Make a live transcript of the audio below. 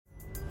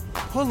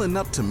Pulling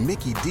up to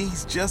Mickey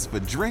D's just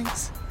for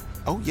drinks?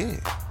 Oh yeah,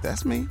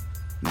 that's me.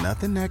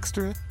 Nothing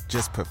extra,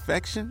 just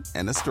perfection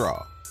and a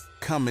straw.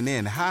 Coming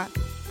in hot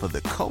for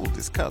the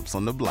coldest cups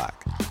on the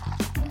block.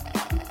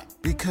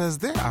 Because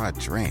there are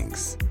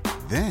drinks.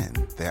 Then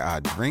there are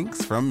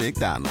drinks from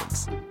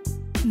McDonald's.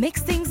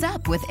 Mix things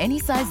up with any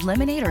size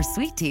lemonade or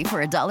sweet tea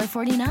for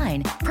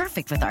 $1.49.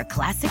 Perfect with our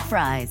classic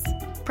fries.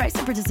 Price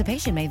and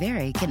participation may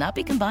vary. Cannot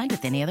be combined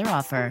with any other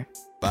offer.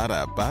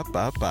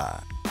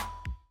 Ba-da-ba-ba-ba.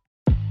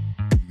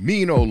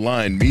 Mean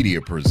Online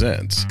Media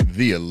presents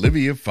the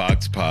Olivia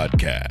Fox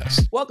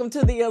Podcast. Welcome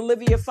to the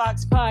Olivia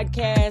Fox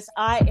Podcast.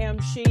 I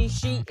am she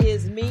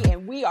is me,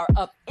 and we are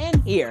up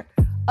in here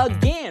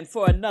again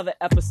for another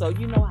episode.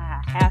 You know,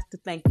 I have to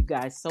thank you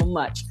guys so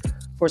much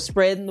for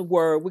spreading the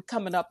word. We're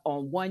coming up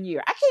on 1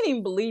 year. I can't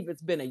even believe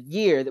it's been a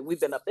year that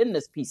we've been up in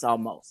this piece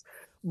almost.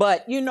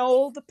 But you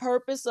know, the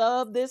purpose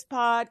of this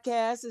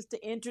podcast is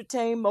to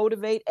entertain,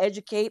 motivate,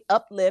 educate,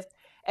 uplift,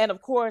 and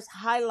of course,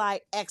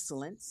 highlight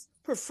excellence,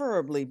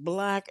 preferably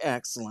Black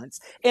excellence,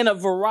 in a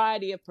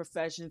variety of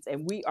professions.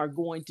 And we are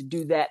going to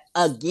do that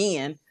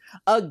again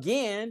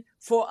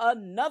for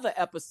another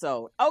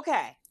episode.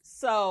 Okay,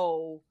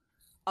 so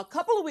a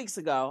couple of weeks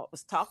ago, I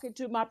was talking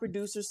to my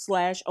producer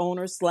slash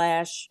owner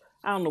slash,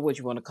 I don't know what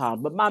you want to call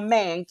him, but my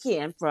man,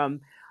 Ken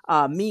from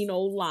Mean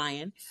Old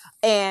Lion.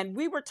 And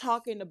we were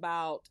talking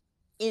about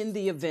in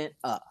the event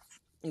of,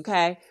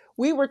 okay?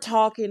 We were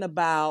talking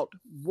about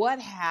what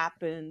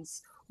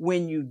happens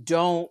when you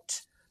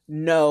don't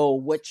know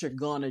what you're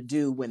going to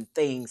do when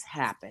things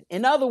happen.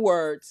 In other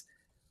words,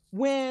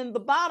 when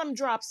the bottom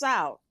drops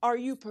out, are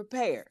you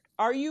prepared?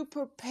 Are you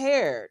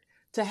prepared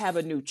to have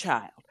a new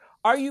child?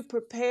 Are you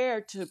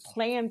prepared to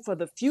plan for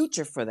the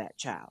future for that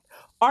child?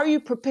 Are you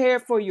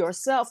prepared for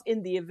yourself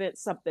in the event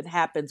something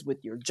happens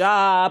with your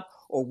job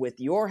or with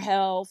your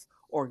health,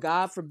 or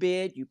God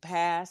forbid you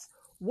pass?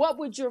 What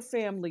would your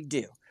family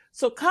do?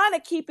 So kind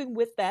of keeping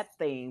with that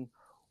theme,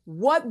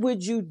 what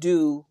would you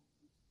do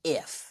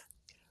if?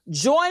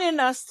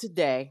 Joining us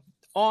today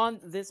on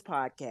this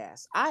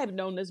podcast, I have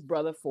known this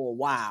brother for a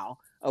while,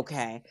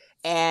 okay?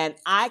 And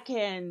I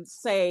can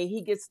say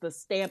he gets the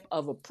stamp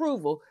of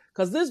approval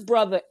because this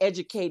brother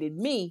educated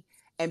me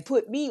and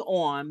put me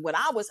on when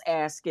I was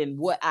asking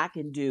what I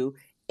can do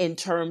in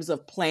terms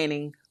of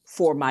planning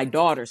for my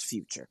daughter's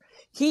future.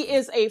 He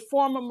is a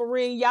former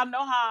Marine. Y'all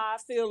know how I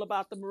feel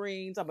about the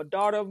Marines. I'm a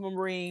daughter of a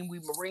Marine. We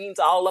Marines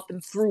all up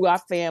and through our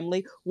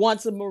family.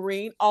 Once a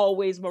Marine,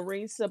 always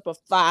Marine. Semper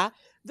Fi.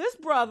 This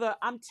brother,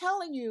 I'm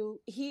telling you,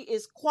 he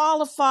is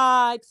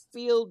qualified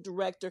field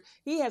director.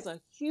 He has a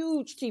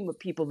huge team of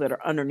people that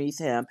are underneath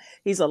him.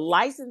 He's a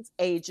licensed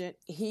agent.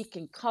 He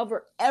can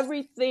cover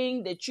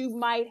everything that you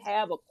might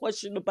have a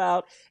question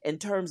about in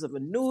terms of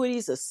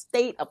annuities,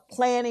 estate, of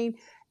planning,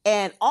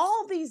 and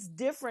all these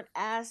different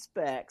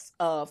aspects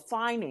of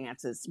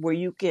finances where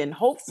you can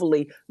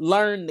hopefully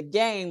learn the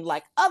game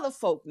like other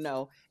folk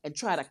know and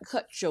try to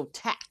cut your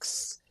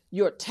tax.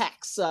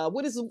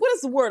 What is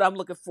the word I'm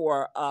looking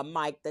for,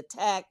 Mike? The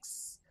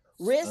tax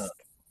risk?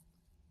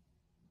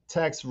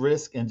 Tax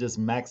risk, and just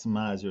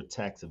maximize your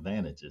tax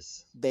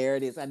advantages. There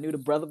it is. I knew the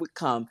brother would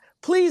come.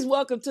 Please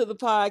welcome to the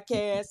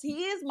podcast.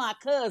 He is my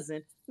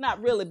cousin. Not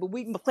really, but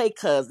we can play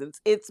cousins.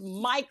 It's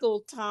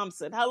Michael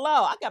Thompson.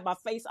 Hello. I got my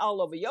face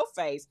all over your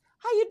face.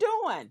 How you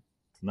doing?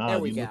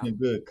 Nah, you looking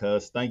good,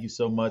 cuz. Thank you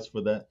so much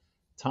for that.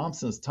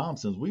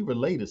 Thompsons. We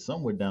related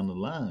somewhere down the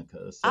line,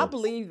 cuz. So I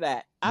believe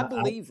that. I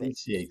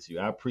appreciate you.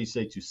 I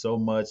appreciate you so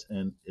much,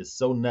 and it's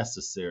so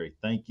necessary.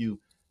 Thank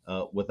you.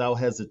 Without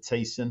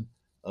hesitation,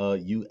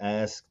 you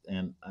asked,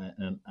 and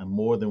I'm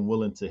more than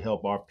willing to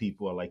help our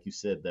people, like you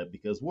said that,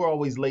 because we're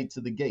always late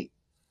to the gate.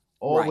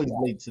 Always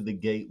late to the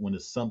gate when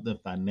it's something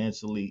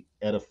financially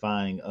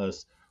edifying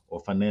us or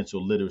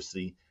financial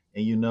literacy.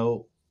 And, you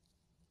know,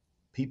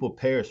 people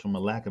perish from a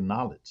lack of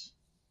knowledge.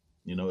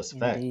 You know, it's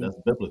fact. That's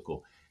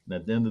biblical. And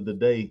at the end of the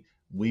day,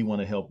 we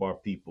want to help our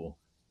people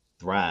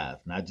thrive,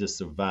 not just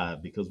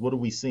survive. Because what are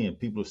we seeing?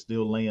 People are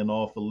still laying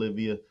off,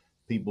 Olivia.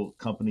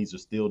 Companies are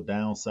still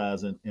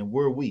downsizing. And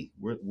where are we?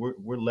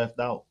 We're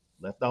left out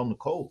in the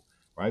cold,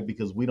 right?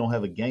 Because we don't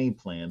have a game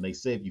plan. They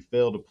say if you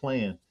fail to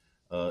plan,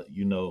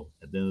 you know,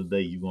 at the end of the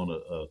day, you're going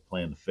to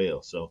plan to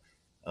fail. So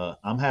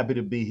I'm happy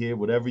to be here.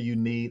 Whatever you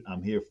need,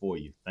 I'm here for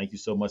you. Thank you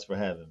so much for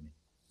having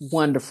me.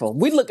 Wonderful.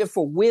 We're looking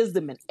for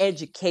wisdom and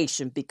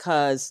education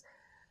because,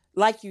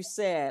 like you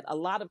said, a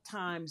lot of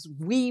times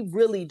we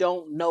really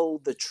don't know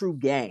the true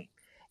game.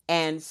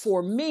 And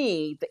for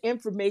me, the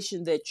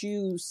information that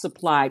you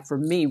supplied for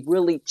me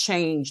really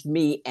changed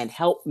me and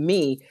helped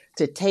me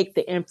to take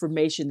the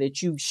information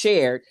that you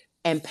shared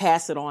and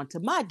pass it on to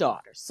my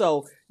daughter.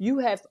 So you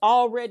have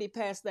already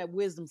passed that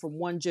wisdom from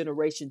one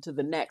generation to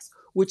the next,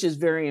 which is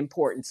very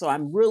important. So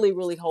I'm really,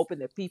 really hoping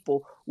that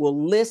people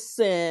will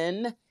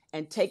listen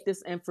and take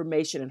this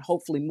information and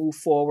hopefully move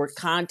forward,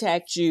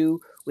 contact you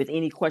with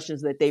any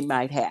questions that they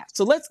might have.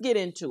 So let's get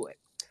into it.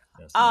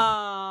 Yes,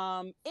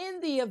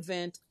 in the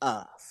event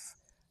of,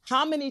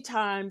 how many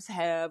times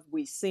have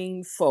we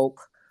seen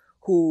folk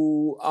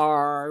who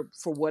are,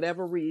 for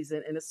whatever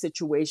reason, in a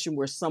situation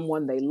where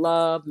someone they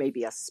love,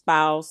 maybe a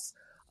spouse,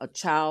 a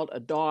child, a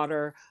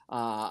daughter,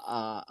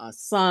 a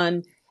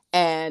son,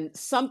 and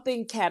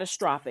something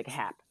catastrophic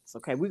happens.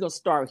 Okay, we're going to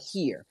start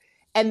here.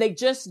 And they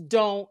just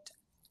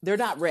they're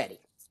not ready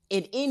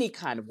in any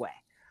kind of way.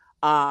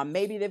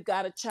 Maybe they've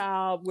got a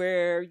child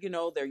where,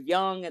 they're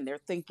young and they're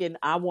thinking,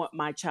 I want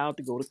my child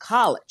to go to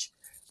college.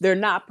 They're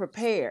not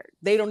prepared.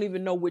 They don't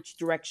even know which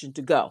direction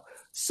to go.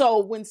 So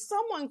when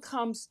someone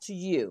comes to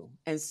you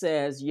and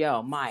says,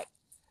 yo, Mike,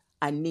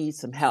 I need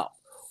some help,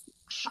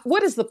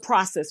 what is the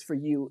process for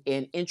you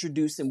in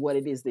introducing what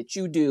it is that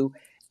you do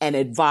and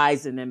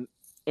advising them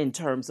in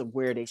terms of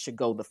where they should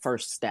go, the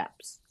first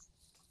steps?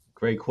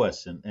 Great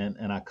question.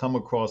 And I come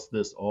across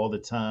this all the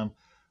time,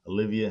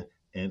 Olivia.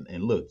 And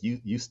look,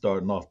 you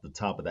starting off the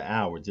top of the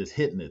hour, just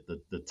hitting it,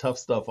 the tough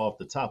stuff off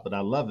the top. But I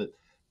love it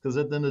because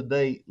at the end of the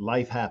day,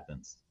 life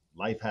happens.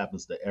 Life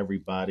happens to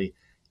everybody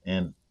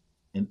and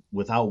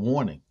without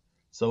warning.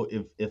 So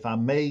if I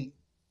may,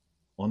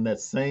 on that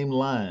same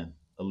line,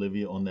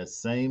 Olivia, on that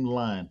same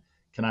line,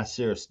 can I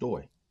share a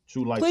story?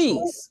 True life story.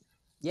 Please.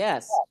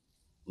 Yes.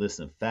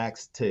 Listen,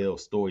 facts tell,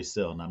 stories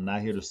sell. And I'm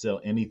not here to sell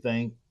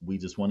anything. We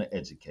just want to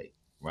educate,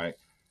 right?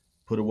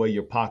 Put away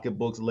your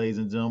pocketbooks, ladies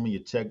and gentlemen,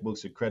 your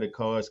checkbooks, your credit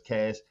cards,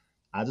 cash.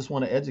 I just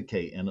want to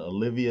educate. And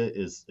Olivia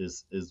is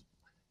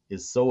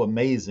so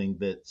amazing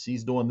that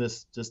she's doing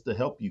this just to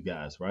help you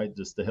guys, right?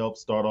 Just to help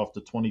start off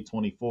the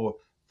 2024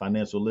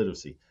 financial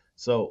literacy.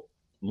 So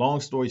long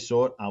story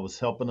short, I was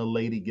helping a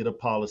lady get a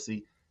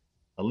policy.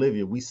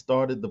 Olivia,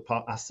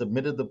 I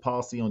submitted the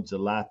policy on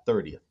July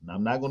 30th. Now,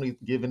 I'm not going to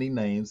give any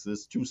names.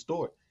 It's a true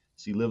story.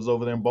 She lives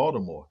over there in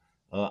Baltimore.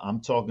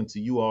 I'm talking to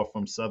you all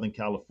from Southern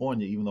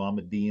California, even though I'm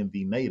a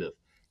DMV native,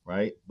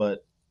 right?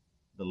 But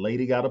the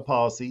lady got a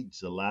policy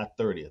July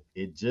 30th.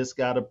 It just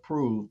got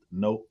approved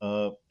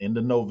end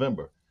of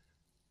November.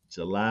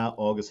 July,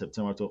 August,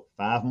 September, October.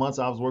 5 months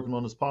I was working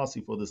on this policy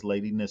for this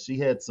lady. Now, she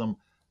had some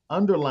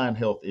underlying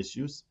health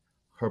issues.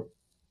 Her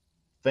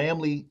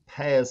family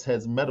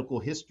has medical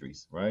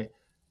histories, right?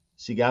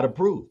 She got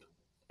approved.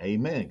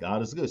 Amen.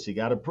 God is good. She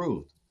got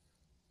approved.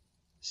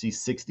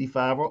 She's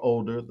 65 or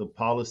older. The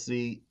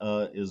policy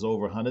is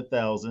over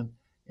 100,000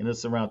 and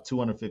it's around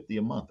 $250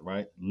 a month,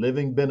 right?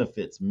 Living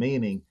benefits,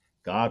 meaning,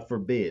 God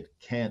forbid,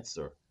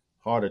 cancer,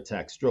 heart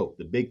attack, stroke,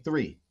 the big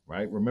three,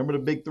 right? Remember the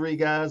big three,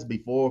 guys,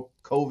 before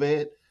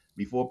COVID,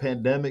 before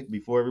pandemic,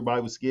 before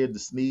everybody was scared to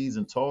sneeze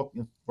and talk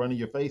in front of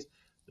your face.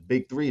 The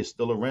big three is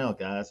still around,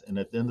 guys. And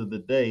at the end of the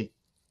day,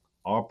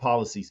 our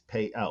policies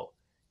pay out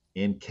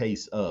in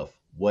case of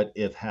what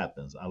if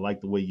happens. I like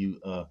the way you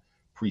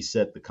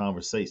preset the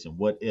conversation.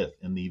 What if,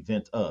 in the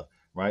event of,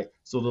 right?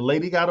 So the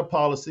lady got a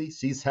policy.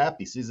 She's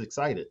happy. She's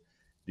excited.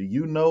 Do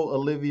you know,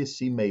 Olivia,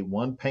 she made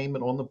one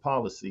payment on the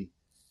policy.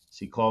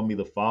 She called me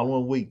the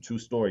following week. True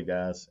story,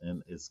 guys.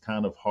 And it's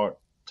kind of heart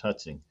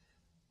touching.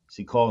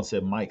 She called and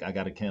said, Mike, I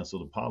got to cancel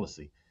the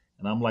policy.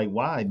 And I'm like,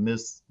 why,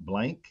 Miss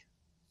Blank?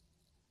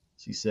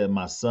 She said,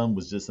 my son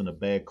was just in a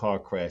bad car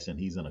crash and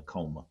he's in a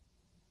coma.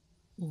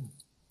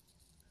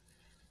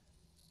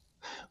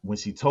 When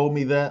she told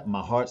me that,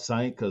 my heart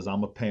sank because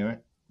I'm a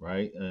parent,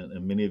 right?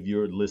 And many of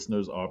your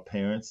listeners are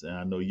parents. And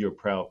I know you're a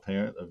proud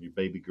parent of your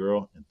baby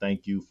girl. And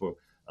thank you for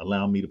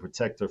allowing me to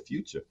protect her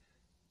future.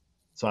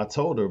 So I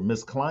told her,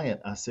 Miss Client,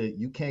 I said,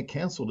 you can't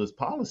cancel this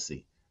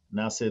policy. And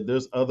I said,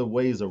 there's other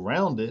ways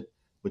around it,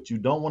 but you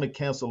don't want to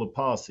cancel a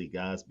policy,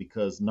 guys,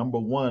 because number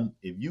one,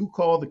 if you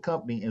call the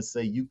company and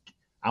say,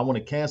 I want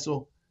to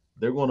cancel,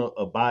 they're going to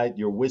abide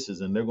your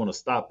wishes and they're going to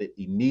stop it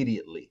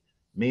immediately,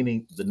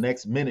 meaning the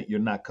next minute you're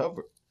not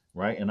covered,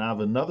 right? And I have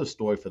another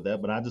story for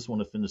that, but I just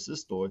want to finish this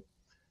story.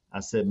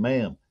 I said,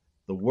 ma'am,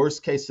 the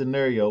worst case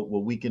scenario,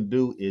 what we can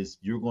do is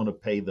you're going to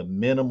pay the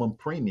minimum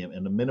premium.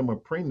 And the minimum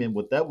premium,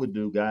 what that would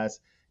do, guys,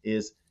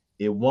 is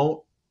it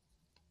won't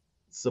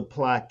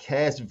supply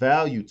cash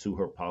value to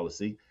her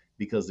policy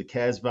because the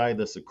cash value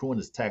that's accruing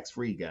is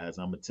tax-free, guys.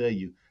 I'm going to tell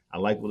you, I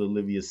like what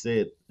Olivia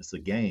said. It's a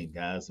game,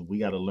 guys, and we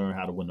got to learn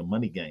how to win the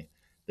money game.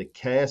 The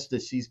cash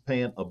that she's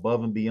paying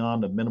above and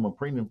beyond the minimum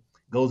premium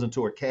goes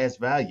into her cash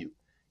value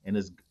and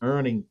is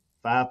earning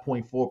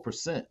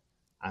 5.4%.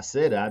 I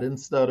said it, I didn't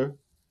stutter,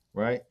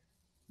 right?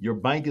 Your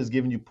bank is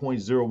giving you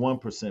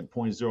 0.01%,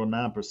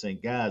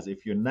 0.09%. Guys,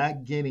 if you're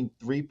not getting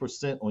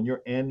 3% on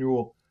your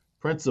annual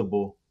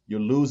principal, you're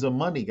losing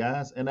money,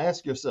 guys. And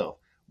ask yourself,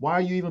 why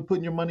are you even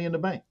putting your money in the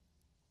bank?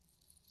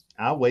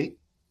 I'll wait.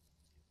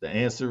 The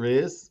answer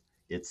is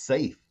it's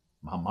safe.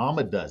 My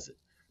mama does it.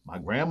 My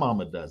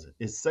grandmama does it.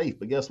 It's safe.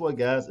 But guess what,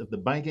 guys? If the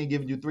bank ain't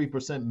giving you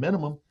 3%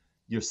 minimum,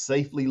 you're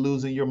safely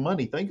losing your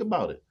money. Think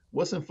about it.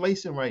 What's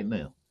inflation right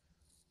now?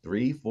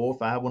 3, 4,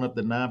 5, went up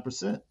to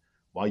 9%.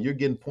 While you're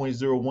getting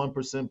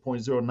 0.01%,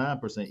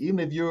 0.09%. Even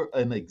if you're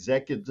an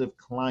executive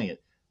client,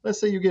 let's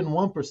say you're getting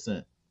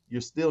 1%, you're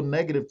still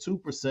negative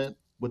 2%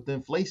 with the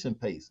inflation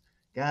pace.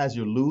 Guys,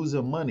 you're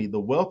losing money. The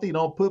wealthy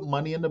don't put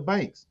money in the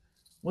banks.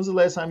 When's the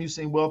last time you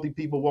seen wealthy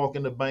people walk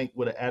in the bank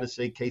with an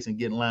attaché case and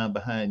get in line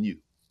behind you?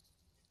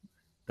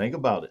 Think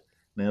about it.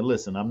 Now,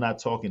 listen, I'm not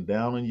talking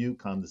down on you,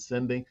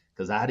 condescending,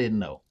 because I didn't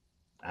know.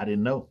 I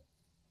didn't know,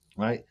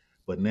 right?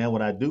 But now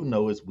what I do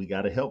know is we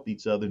got to help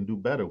each other and do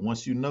better.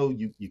 Once you know,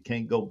 you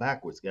can't go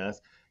backwards,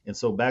 guys. And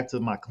so back to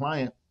my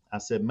client, I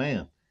said,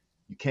 man,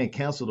 you can't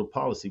cancel the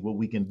policy. What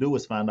we can do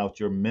is find out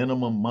your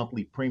minimum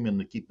monthly premium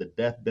to keep the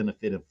death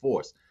benefit in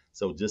force.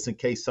 So just in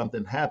case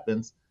something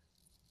happens,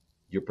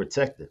 you're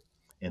protected.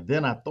 And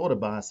then I thought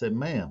about it. I said,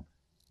 man,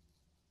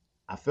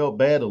 I felt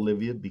bad,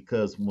 Olivia,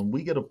 because when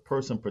we get a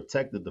person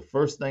protected, the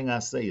first thing I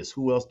say is,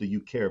 who else do you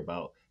care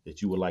about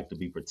that you would like to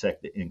be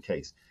protected in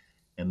case?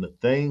 And the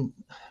thing,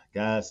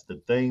 guys,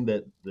 the thing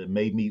that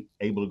made me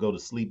able to go to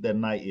sleep that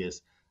night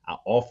is I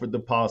offered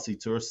the policy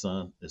to her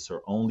son. It's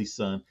her only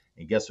son.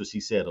 And guess what she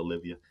said,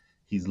 Olivia?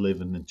 He's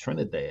living in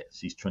Trinidad.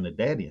 She's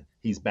Trinidadian.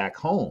 He's back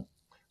home.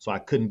 So I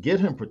couldn't get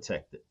him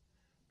protected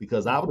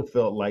because I would have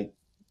felt like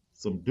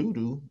some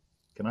doo-doo.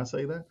 Can I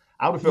say that?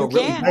 I would have felt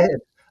really bad.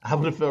 I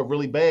would have felt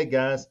really bad,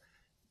 guys,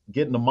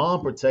 getting the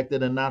mom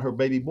protected and not her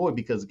baby boy.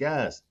 Because,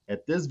 guys,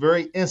 at this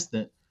very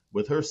instant,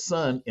 with her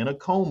son in a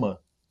coma,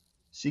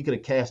 she could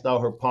have cashed out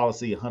her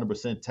policy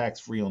 100%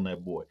 tax-free on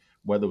that boy.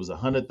 Whether it was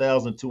 $100,000,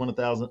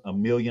 $200,000, $1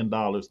 million,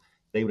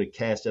 they would have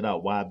cashed it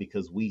out. Why?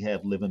 Because we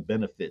have living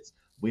benefits.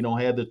 We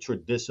don't have the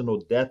traditional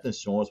death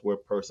insurance where a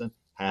person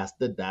has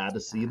to die to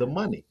see the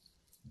money.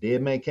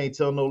 Dead man can't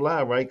tell no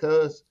lie, right,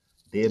 cuz?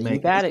 Dead man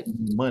can't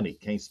spend money,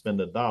 can't spend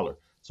a dollar.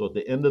 So at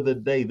the end of the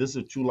day, this is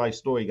a true life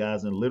story,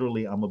 guys. And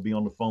literally, I'm going to be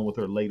on the phone with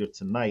her later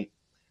tonight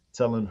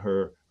telling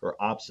her her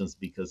options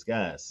because,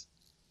 guys,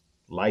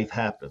 life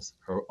happens.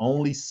 Her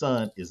only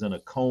son is in a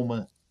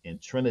coma in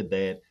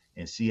Trinidad,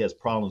 and she has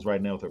problems right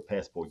now with her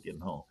passport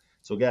getting home.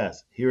 So,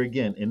 guys, here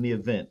again, in the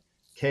event,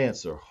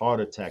 cancer,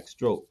 heart attack,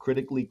 stroke,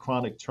 critically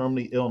chronic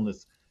terminal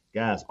illness,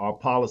 guys, our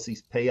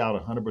policies pay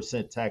out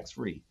 100%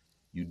 tax-free.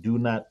 You do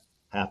not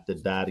have to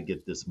die to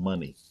get this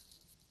money.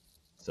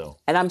 So,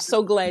 and I'm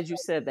so glad you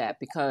said that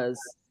because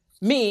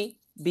me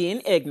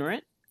being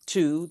ignorant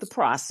to the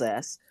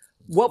process,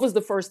 what was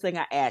the first thing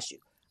I asked you?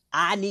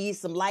 I need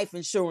some life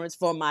insurance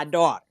for my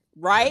daughter,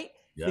 right?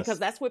 Yes. Because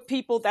that's what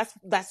people,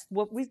 that's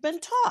what we've been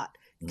taught.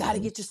 Mm-hmm. Got to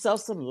get yourself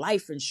some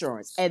life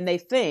insurance. And they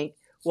think,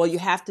 well, you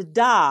have to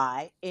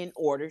die in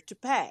order to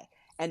pay.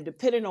 And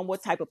depending on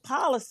what type of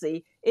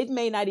policy, it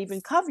may not even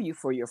cover you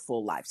for your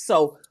full life.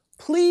 So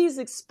please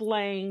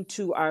explain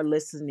to our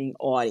listening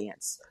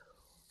audience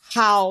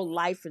how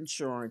life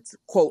insurance,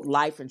 quote,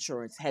 life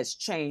insurance has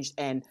changed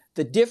and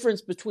the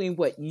difference between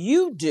what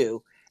you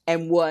do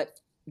and what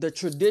the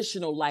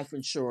traditional life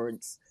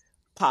insurance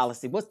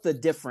policy. What's the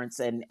difference?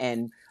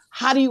 And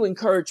how do you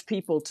encourage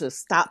people to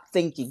stop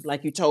thinking,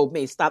 like you told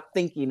me, stop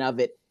thinking of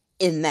it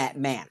in that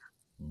manner?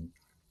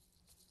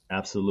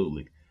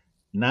 Absolutely.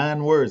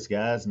 9 words,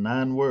 guys,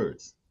 9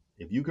 words.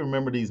 If you can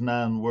remember these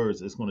 9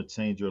 words, it's going to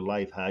change your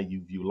life, how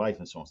you view life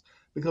insurance.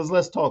 Because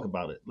let's talk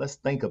about it. Let's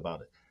think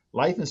about it.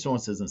 Life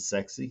insurance isn't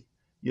sexy.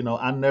 You know,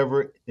 I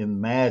never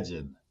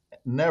imagined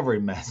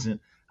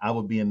I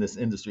would be in this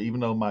industry, even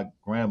though my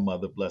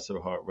grandmother, bless her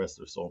heart, rest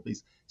her soul in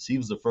peace, she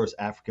was the first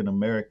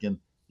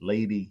African-American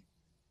lady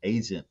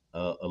agent,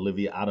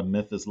 Olivia, out of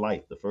Memphis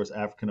Life, the first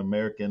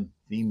African-American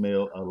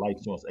female life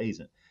insurance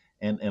agent.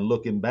 And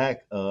looking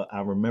back,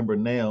 I remember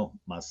now,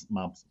 my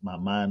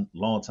mind,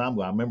 long time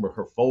ago, I remember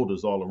her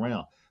folders all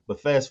around.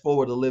 But fast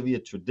forward, Olivia,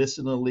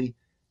 traditionally,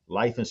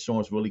 life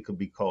insurance really could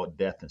be called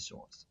death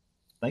insurance.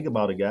 Think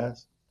about it,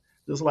 guys.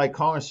 Just like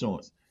car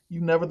insurance.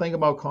 You never think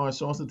about car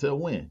insurance until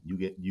when?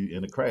 You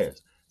in a crash.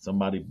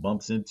 Somebody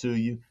bumps into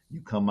you,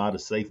 you come out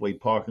of Safeway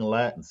parking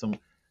lot and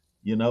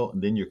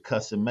and then you're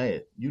cussing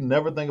mad. You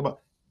never think about,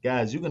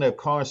 guys, you can have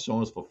car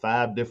insurance for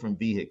 5 different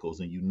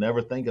vehicles and you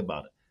never think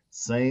about it.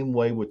 Same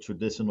way with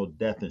traditional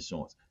death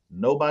insurance.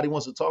 Nobody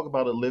wants to talk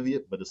about it, Olivia,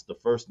 but it's the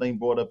first thing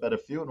brought up at a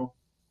funeral,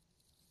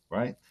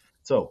 right?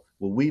 So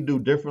what we do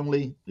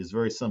differently is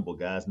very simple,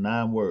 guys.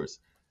 9 words.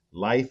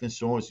 Life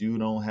insurance you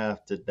don't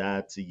have to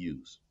die to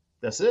use.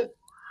 That's it.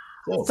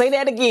 So, say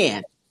that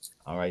again.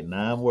 All right,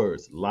 9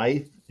 words.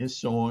 Life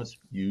insurance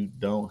you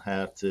don't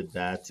have to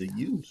die to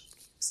use.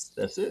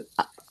 That's it.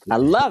 I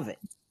love it.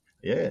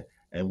 Yeah,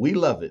 and we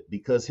love it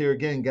because here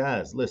again,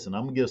 guys, listen,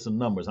 I'm going to give some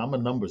numbers. I'm a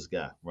numbers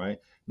guy, right?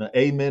 Now,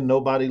 amen,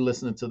 nobody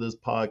listening to this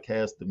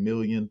podcast, the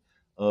million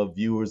of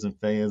viewers and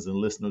fans and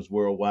listeners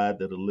worldwide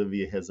that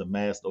Olivia has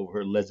amassed over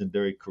her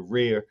legendary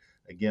career.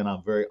 Again,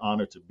 I'm very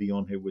honored to be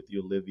on here with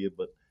you, Olivia,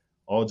 but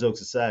all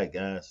jokes aside,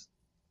 guys,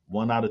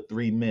 1 out of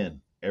 3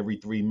 men, every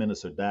 3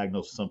 minutes are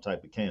diagnosed with some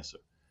type of cancer.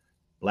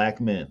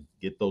 Black men,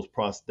 get those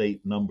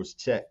prostate numbers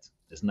checked.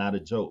 It's not a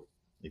joke.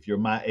 If you're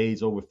my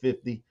age, over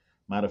 50,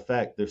 matter of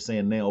fact, they're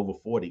saying now over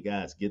 40,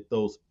 guys, get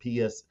those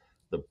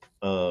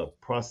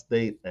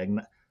prostate,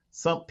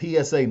 some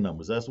PSA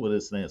numbers. That's what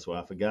it stands for.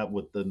 I forgot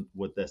what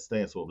that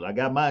stands for, but I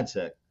got mine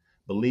checked.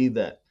 Believe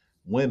that.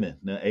 Women,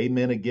 now,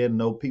 amen again,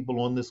 no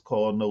people on this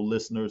call, no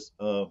listeners,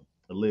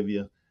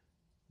 Olivia,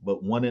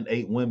 but 1 in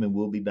 8 women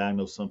will be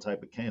diagnosed with some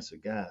type of cancer.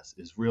 Guys,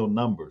 it's real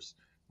numbers,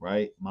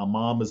 right? My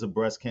mom is a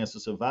breast cancer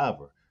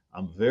survivor.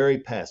 I'm very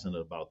passionate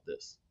about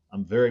this.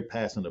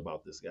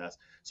 Guys.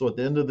 So at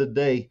the end of the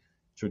day,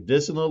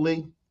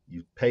 Traditionally,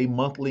 you pay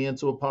monthly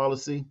into a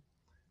policy,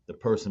 the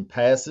person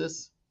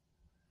passes,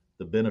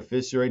 the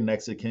beneficiary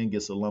next of kin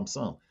gets a lump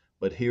sum.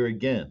 But here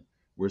again,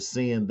 we're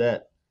seeing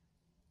that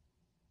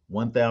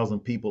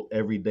 1,000 people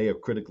every day are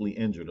critically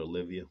injured,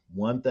 Olivia.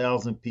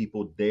 1,000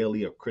 people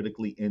daily are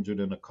critically injured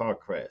in a car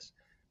crash.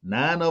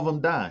 9 of them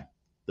die.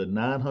 The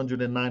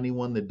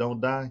 991 that don't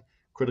die,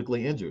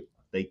 critically injured.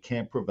 They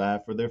can't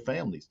provide for their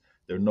families.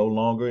 They're no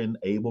longer an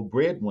able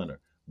breadwinner.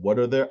 What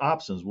are their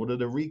options? What are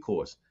their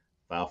recourse?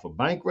 File for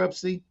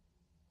bankruptcy,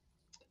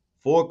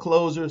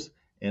 foreclosures,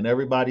 and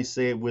everybody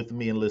say it with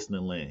me in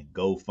listening land.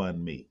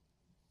 GoFundMe.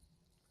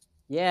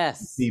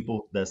 Yes.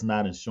 People, that's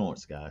not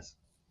insurance, guys.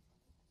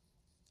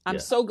 I'm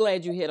Yeah. so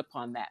glad you hit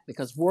upon that,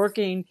 because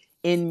working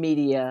in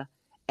media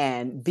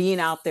and being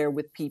out there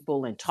with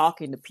people and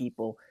talking to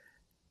people,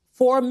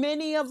 for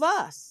many of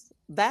us,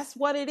 that's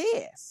what it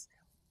is.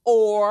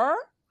 Or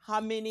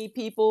how many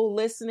people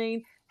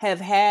listening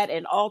have had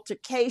an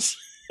altercation?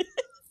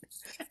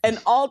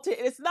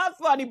 It's not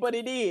funny, but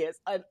it is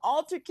an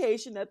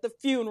altercation at the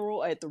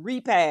funeral, at the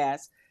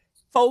repast.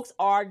 Folks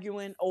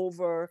arguing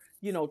over,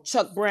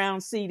 Chuck Brown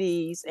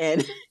CDs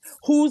and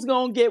who's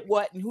going to get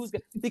what and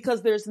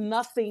because there's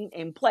nothing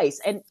in place.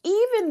 And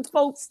even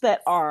folks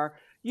that are,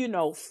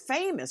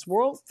 famous,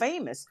 world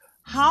famous,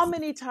 how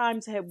many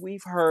times have we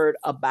heard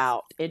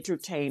about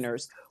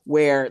entertainers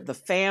where the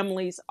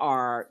families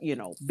are,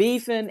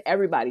 beefing,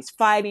 everybody's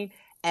fighting,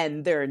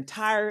 and their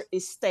entire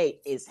estate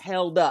is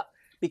held up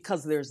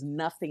because there's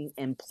nothing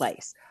in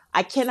place?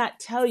 I cannot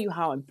tell you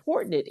how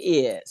important it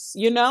is,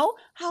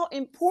 how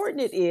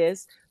important it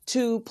is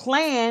to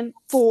plan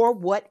for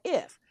what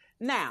if.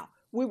 Now,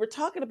 we were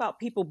talking about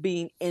people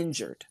being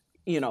injured,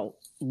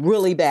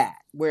 really bad,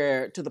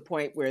 where to the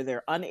point where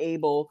they're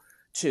unable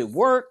to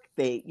work.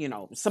 They,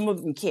 some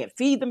of them can't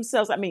feed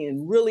themselves. I mean,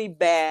 in really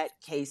bad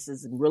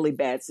cases and really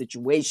bad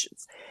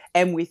situations.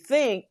 And we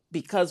think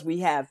because we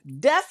have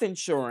death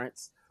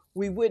insurance,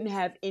 we wouldn't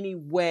have any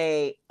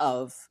way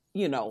of,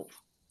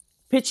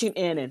 pitching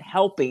in and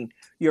helping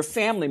your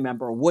family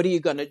member. What are you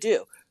going to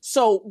do?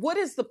 So what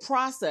is the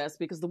process?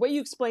 Because the way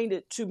you explained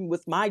it to me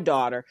with my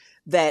daughter,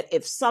 that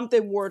if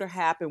something were to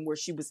happen where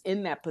she was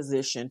in that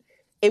position,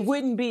 it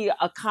wouldn't be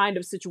a kind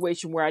of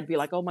situation where I'd be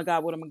like, oh my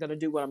God, what am I going to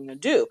do? What am I going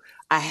to do?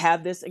 I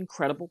have this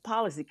incredible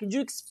policy. Could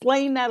you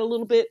explain that a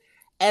little bit,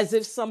 as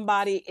if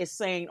somebody is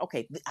saying,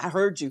 okay, I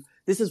heard you.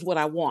 This is what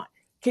I want.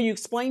 Can you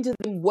explain to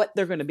them what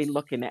they're going to be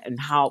looking at and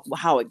how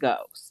it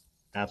goes?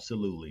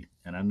 Absolutely.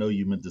 And I know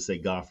you meant to say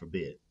God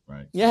forbid,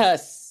 right?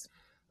 Yes.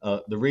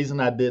 The reason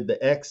I did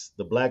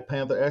the Black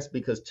Panther X,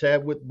 because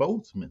Chadwick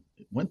Boseman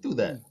went through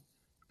that.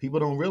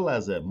 People don't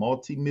realize that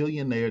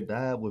multi-millionaire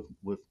died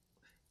with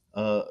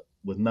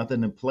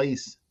nothing in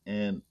place,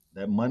 and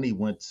that money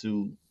went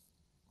to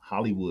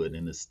Hollywood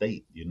in the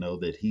state,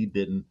 that he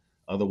didn't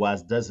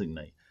otherwise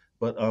designate.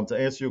 But to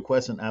answer your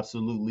question,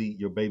 absolutely,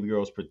 your baby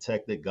girl is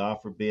protected.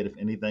 God forbid if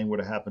anything were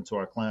to happen to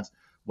our clients.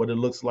 What it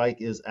looks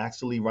like is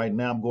actually right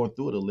now I'm going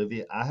through it,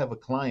 Olivia. I have a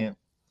client.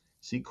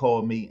 She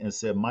called me and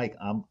said, Mike,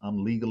 I'm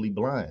legally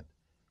blind.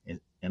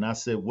 And I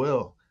said,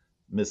 well,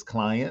 Miss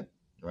Client,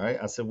 right?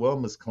 I said, well,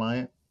 Miss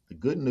Client, the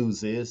good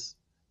news is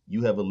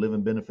you have a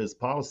living benefits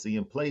policy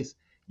in place.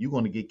 You're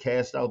going to get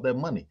cashed out that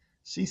money.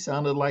 She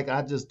sounded like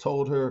I just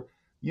told her,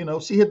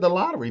 she hit the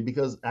lottery,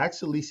 because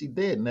actually she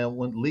did. Now,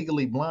 when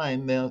legally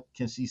blind, now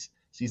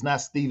she's not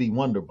Stevie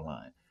Wonder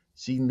blind.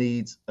 She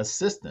needs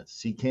assistance.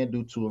 She can't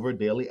do 2 of her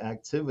daily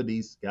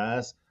activities,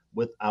 guys,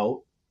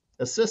 without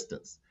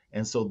assistance.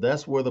 And so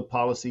that's where the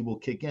policy will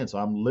kick in. So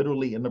I'm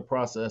literally in the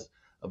process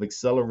of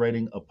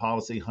accelerating a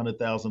policy,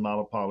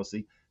 $100,000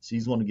 policy.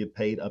 She's going to get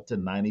paid up to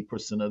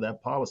 90% of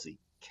that policy.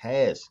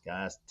 Cash,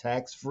 guys,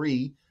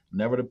 tax-free,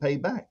 never to pay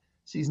back.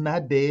 She's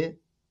not dead.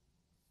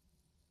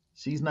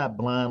 She's not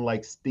blind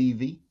like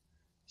Stevie.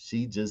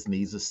 She just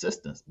needs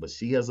assistance. But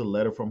she has a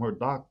letter from her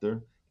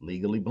doctor,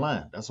 legally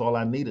blind. That's all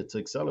I needed to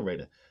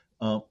accelerate it.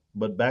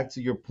 But back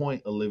to your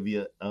point,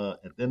 Olivia,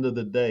 at the end of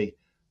the day,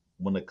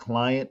 when a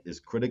client is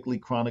critically,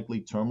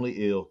 chronically, terminally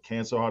ill,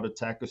 cancer, heart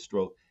attack, or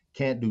stroke,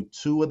 can't do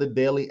 2 of the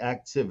daily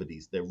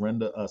activities that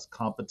render us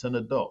competent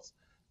adults: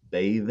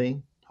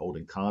 bathing,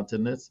 holding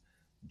continence,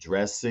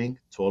 dressing,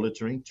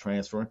 toiletry,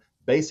 transferring,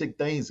 basic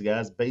things,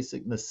 guys,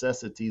 basic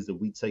necessities that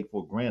we take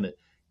for granted.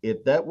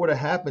 If that were to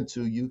happen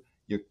to you,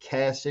 you're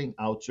cashing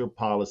out your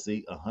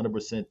policy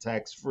 100%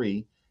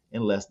 tax-free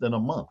in less than a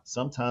month,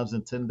 sometimes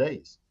in 10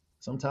 days.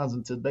 Sometimes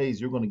in 10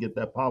 days, you're going to get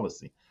that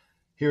policy.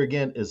 Here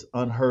again is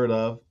unheard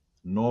of.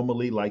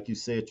 Normally, like you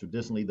said,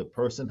 traditionally, the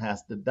person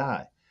has to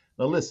die.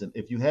 Now, listen,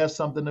 if you have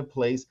something in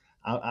place,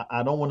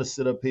 I don't want to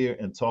sit up here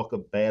and talk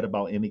bad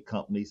about any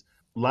companies.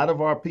 A lot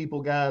of our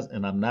people, guys,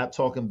 and I'm not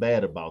talking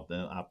bad about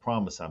them. I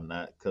promise I'm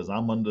not, because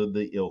I'm under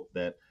the ilk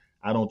that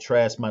I don't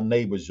trash my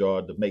neighbor's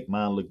yard to make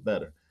mine look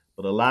better.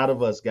 But a lot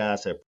of us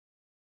guys have,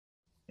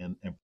 and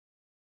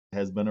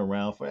has been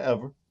around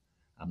forever.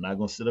 I'm not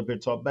going to sit up here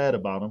and talk bad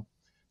about them,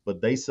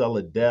 but they sell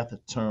a death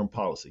term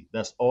policy.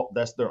 That's all.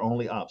 That's their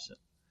only option,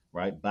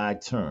 right? By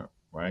term,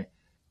 right?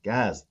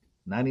 Guys,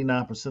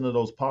 99% of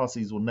those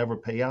policies will never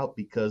pay out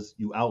because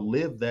you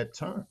outlive that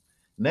term.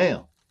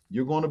 Now,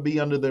 you're going to be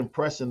under the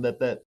impression that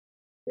that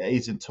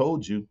agent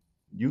told you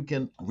you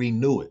can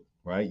renew it,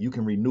 right? You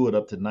can renew it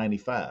up to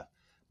 95.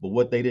 But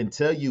what they didn't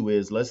tell you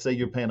is, let's say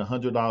you're paying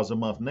 $100 a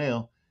month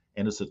now,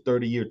 and it's a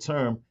 30-year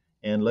term,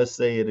 and let's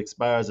say it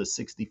expires at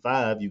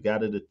 65, you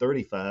got it at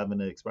 35,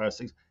 and it expires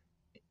 6.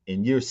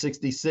 In year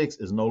 66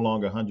 is no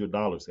longer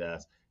 $100,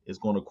 guys. It's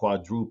going to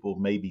quadruple,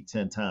 maybe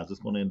 10 times. It's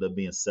going to end up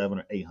being $700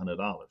 or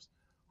 $800.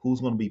 Who's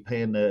going to be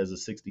paying that as a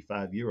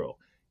 65-year-old?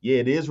 Yeah,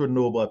 it is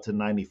renewable up to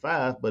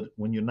 95, but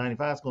when you're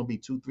 95, it's going to be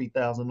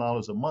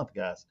 $2,000-$3,000 a month,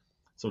 guys.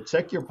 So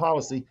check your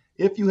policy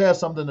if you have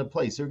something in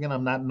place. Here again,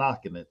 I'm not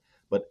knocking it,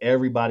 but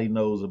everybody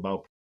knows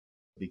about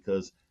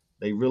because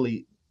they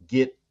really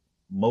get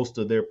most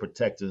of their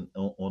protection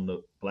on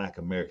the Black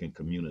American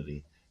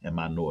community and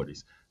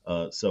minorities.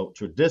 So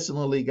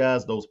traditionally,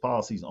 guys, those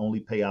policies only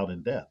pay out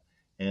in death.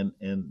 And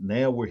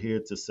now we're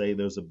here to say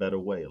there's a better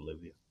way,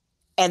 Olivia.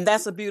 And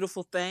that's a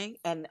beautiful thing.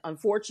 And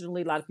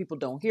unfortunately, a lot of people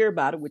don't hear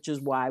about it, which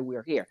is why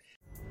we're here.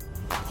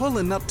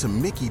 Pulling up to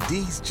Mickey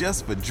D's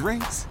just for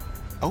drinks?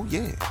 Oh,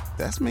 yeah,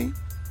 that's me.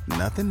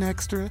 Nothing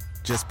extra,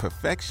 just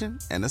perfection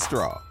and a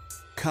straw.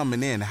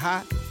 Coming in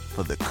hot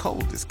for the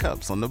coldest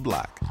cups on the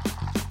block.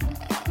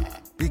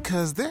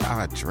 Because there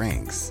are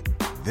drinks.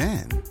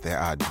 Then there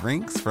are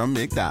drinks from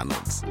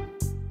McDonald's.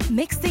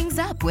 Mix things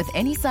up with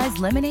any size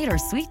lemonade or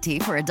sweet tea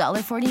for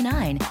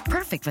 $1.49.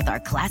 Perfect with our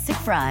classic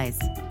fries.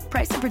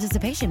 Price and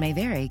participation may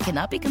vary.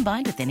 Cannot be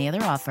combined with any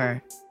other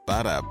offer.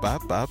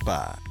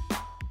 Ba-da-ba-ba-ba.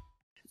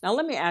 Now,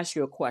 let me ask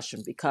you a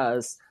question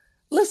because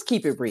let's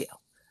keep it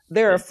real.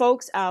 There are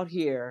folks out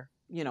here,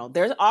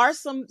 there are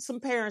some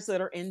parents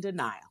that are in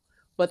denial,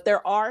 but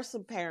there are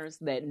some parents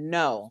that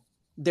know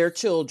their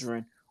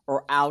children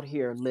are out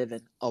here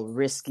living a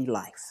risky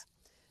life.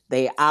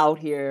 They out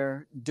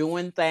here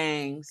doing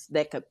things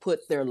that could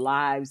put their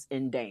lives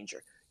in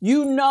danger.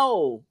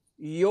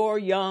 Your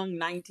young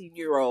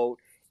 19-year-old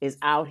is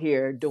out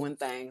here doing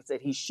things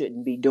that he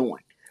shouldn't be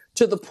doing,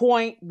 to the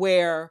point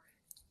where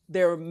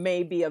there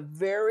may be a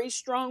very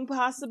strong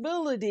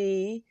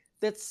possibility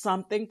that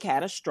something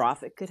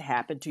catastrophic could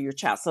happen to your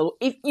child. So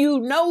if you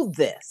know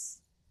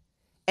this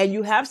and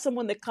you have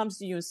someone that comes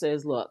to you and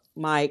says, look,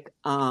 Mike,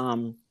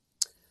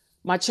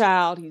 my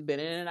child, he's been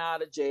in and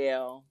out of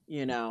jail.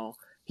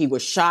 He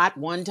was shot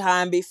one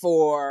time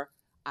before.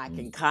 I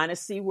can kind of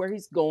see where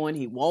he's going.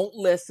 He won't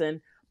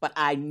listen, but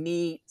I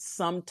need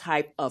some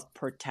type of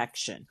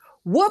protection.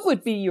 What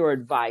would be your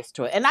advice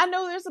to it? And I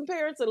know there's some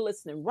parents that are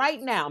listening right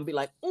now and be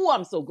like, oh,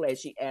 I'm so glad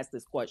she asked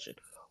this question.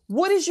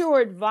 What is your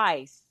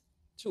advice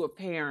to a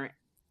parent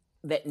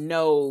that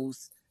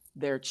knows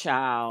their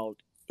child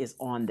is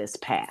on this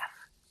path?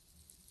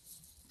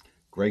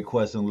 Great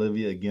question,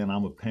 Olivia. Again,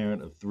 I'm a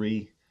parent of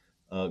 3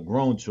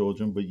 grown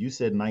children, but you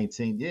said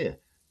 19. Yeah,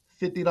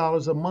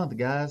 $50 a month,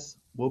 guys,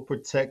 will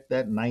protect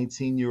that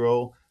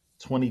 19-year-old,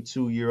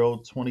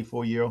 22-year-old,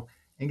 24-year-old.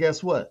 And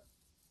guess what?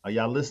 Are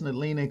y'all listening?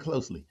 Lean in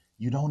closely.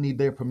 You don't need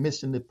their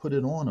permission to put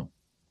it on them.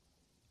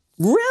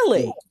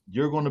 Really?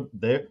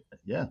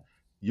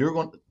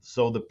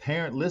 So the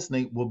parent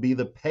listening will be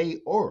the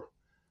payor.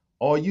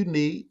 All you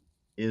need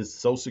is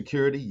Social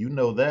Security. You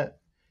know that.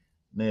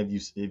 Now,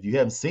 if you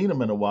haven't seen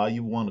them in a while,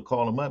 you want to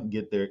call them up and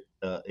get their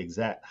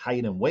exact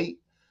height and weight.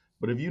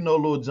 But if you know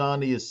little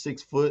Johnny is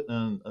 6 foot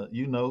and,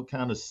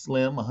 kind of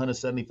slim,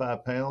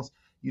 175 pounds,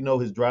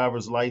 his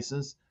driver's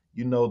license,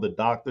 the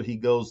doctor he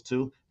goes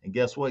to. And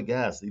guess what,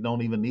 guys? They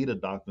don't even need a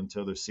doctor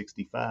until they're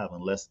 65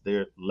 unless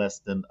they're less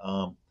than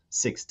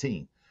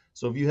 16.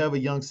 So if you have a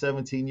young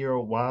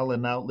 17-year-old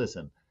wilding out,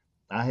 listen,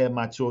 I had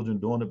my children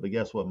doing it, but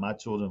guess what? My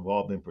children have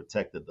all been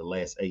protected the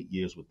last 8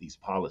 years with these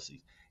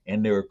policies,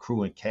 and they're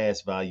accruing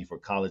cash value for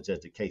college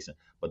education.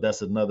 But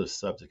that's another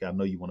subject I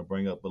know you want to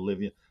bring up,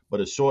 Olivia. But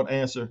a short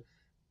answer,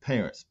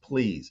 parents,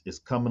 please, it's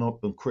coming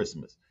up on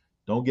Christmas.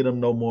 Don't get them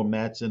no more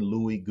matching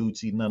Louis,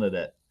 Gucci, none of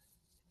that.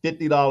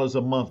 $50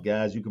 a month,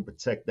 guys. You can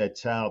protect that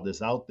child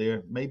that's out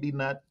there, maybe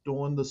not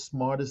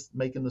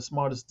making the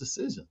smartest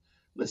decision.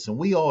 Listen,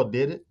 we all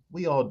did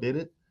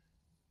it.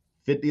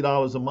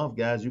 $50 a month,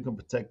 guys. You can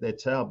protect that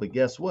child. But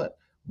guess what?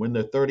 When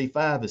they're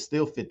 35, it's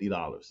still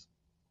 $50.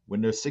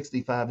 When they're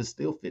 65, it's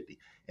still $50.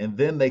 And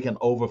then they can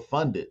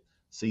overfund it.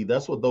 See,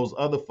 that's what those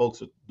other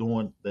folks are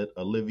doing that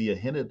Olivia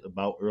hinted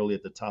about early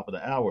at the top of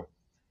the hour.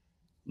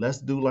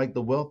 Let's do like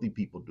the wealthy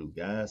people do,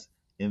 guys.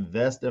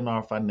 Invest in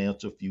our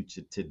financial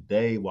future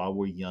today while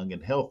we're young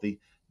and healthy,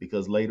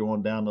 because later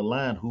on down the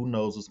line, who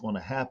knows what's going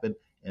to happen.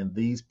 And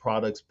these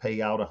products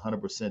pay out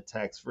 100%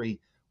 tax-free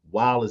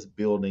while it's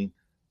building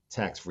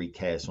tax-free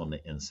cash on the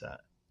inside.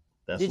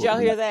 Did y'all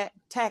hear that?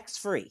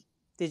 Tax-free.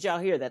 Did y'all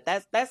hear that?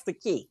 That's the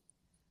key.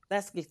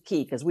 That's the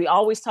key, because we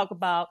always talk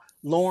about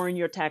lowering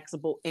your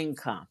taxable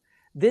income.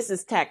 This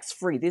is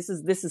tax-free. This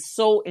is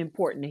so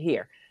important to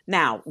hear.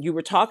 Now, you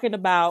were talking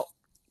about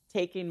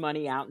taking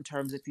money out in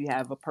terms if you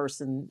have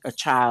a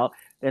child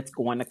that's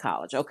going to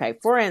college. Okay,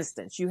 for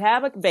instance, you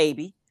have a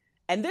baby,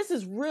 and this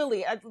is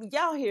really,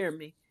 y'all hear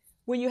me,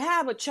 when you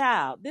have a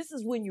child, this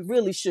is when you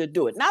really should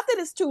do it. Not that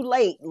it's too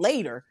late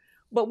later,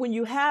 but when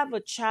you have a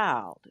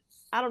child,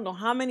 I don't know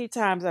how many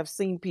times I've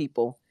seen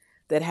people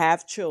that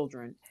have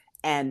children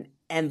and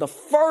the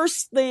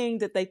first thing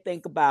that they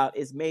think about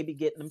is maybe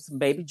getting them some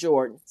baby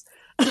Jordans.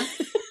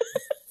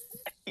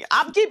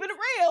 I'm keeping it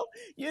real.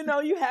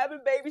 You having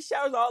baby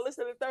showers, all this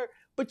and the third,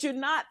 but you're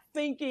not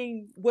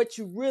thinking what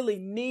you really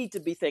need to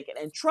be thinking.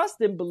 And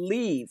trust and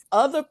believe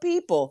other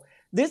people.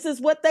 This is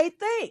what they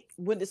think.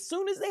 As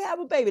soon as they have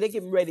a baby, they're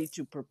getting ready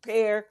to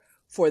prepare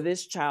for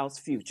this child's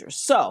future.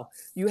 So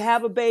you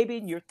have a baby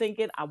and you're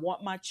thinking, I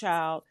want my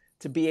child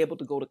to be able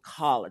to go to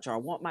college, or I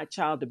want my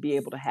child to be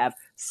able to have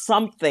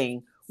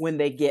something when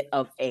they get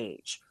of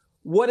age.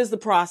 What is the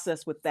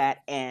process with that?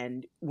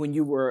 And when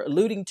you were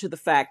alluding to the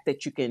fact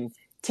that you can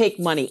take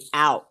money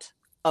out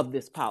of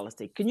this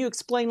policy, can you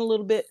explain a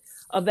little bit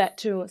of that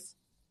to us?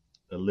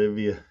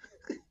 Olivia.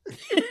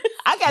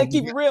 I got to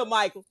keep it real,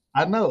 Michael.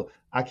 I know.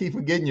 I keep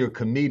forgetting you're a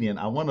comedian.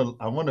 I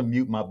want to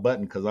mute my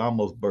button because I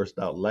almost burst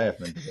out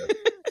laughing.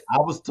 I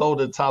was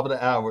told at the top of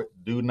the hour,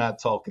 do not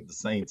talk at the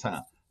same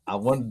time. I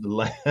wanted to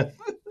laugh.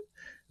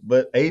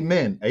 But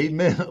amen.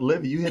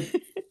 Olivia, you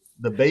hit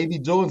the baby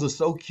Jordans are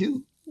so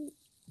cute.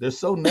 They're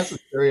so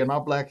necessary in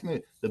our Black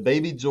community. The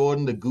baby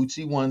Jordan, the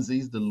Gucci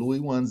onesies, the Louis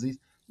onesies.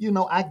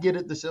 I get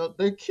it.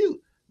 They're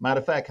cute. Matter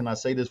of fact, can I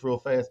say this real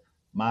fast?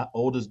 My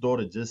oldest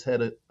daughter just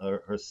had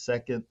her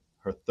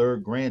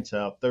third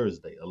grandchild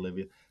Thursday,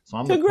 Olivia. So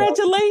I'm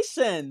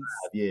Congratulations.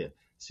 Yeah.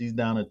 She's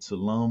down in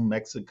Tulum,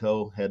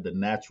 Mexico, had the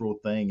natural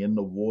thing in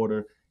the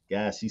water.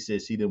 Guys, she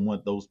said she didn't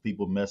want those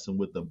people messing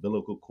with the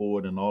umbilical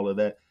cord and all of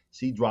that.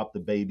 She dropped the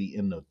baby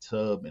in the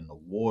tub, in the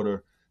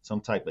water,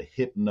 some type of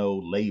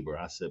hypno labor.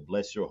 I said,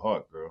 bless your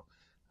heart, girl.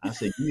 I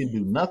said, you didn't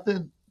do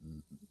nothing?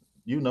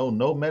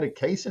 No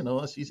medication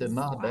on. She said,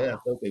 nah, wow. Dad.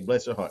 Okay,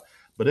 bless your heart.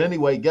 But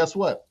anyway, guess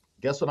what?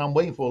 Guess what I'm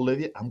waiting for,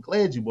 Olivia? I'm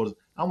glad you brought it.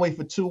 I'm waiting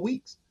for 2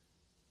 weeks.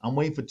 I'm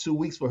waiting for 2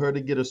 weeks for her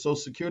to get her Social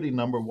Security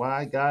number.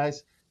 Why,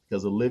 guys?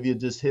 Because Olivia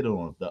just hit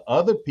on the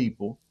other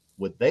people,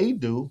 what they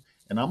do,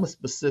 and I'm going to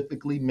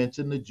specifically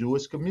mention the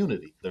Jewish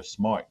community. They're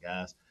smart,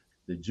 guys.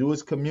 The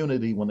Jewish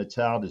community, when a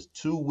child is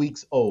 2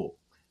 weeks old,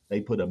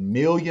 they put $1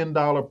 million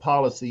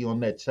policy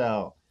on that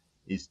child.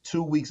 Is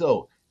 2 weeks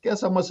old.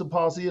 Guess how much the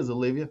policy is,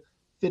 Olivia?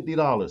 $50,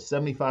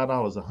 $75,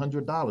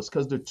 $100,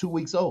 because they're 2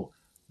 weeks old.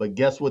 But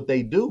guess what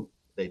they do?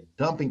 They're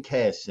dumping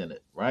cash in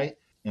it, right?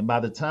 And by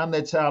the time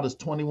that child is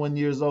 21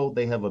 years old,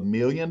 they have $1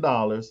 million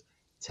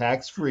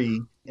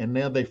tax-free, and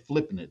now they're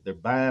flipping it. They're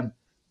buying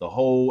the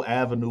whole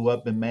avenue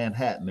up in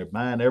Manhattan. They're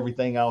buying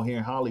everything out here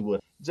in Hollywood.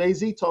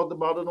 Jay-Z talked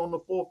about it on the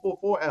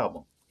 444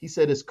 album. He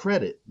said it's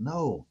credit.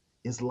 No,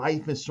 it's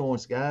life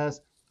insurance,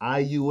 guys.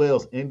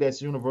 IULs,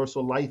 Index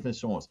Universal Life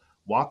Insurance.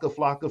 Waka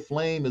Flocka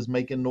Flame is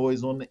making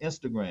noise on the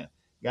Instagram.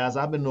 Guys,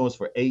 I've been doing this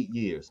for 8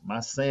 years. My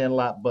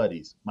Sandlot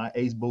buddies, my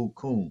Ace Boo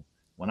Coon.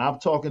 When I'm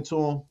talking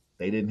to them,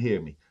 they didn't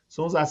hear me. As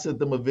soon as I sent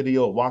them a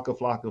video of Waka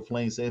Flocka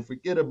Flame saying,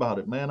 forget about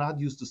it, man. I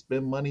used to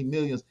spend money,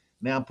 millions.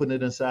 Now I'm putting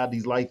it inside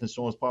these life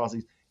insurance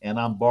policies, and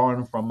I'm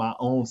borrowing from my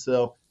own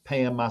self,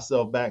 paying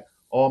myself back.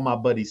 All my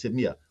buddies hit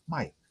me up.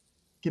 Mike,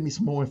 give me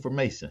some more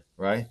information,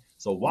 right?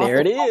 So Waka there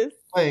it is.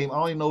 Flame, I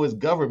don't even know his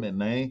government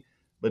name,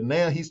 but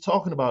now he's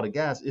talking about it,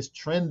 guys. It's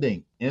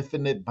trending.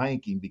 Infinite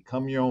banking.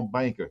 Become your own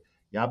banker.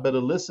 Y'all better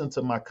listen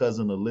to my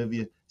cousin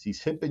Olivia.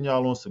 She's hipping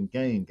y'all on some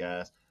game,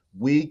 guys.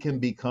 We can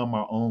become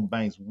our own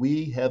banks.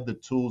 We have the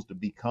tools to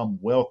become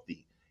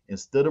wealthy.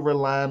 Instead of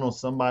relying on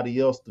somebody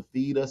else to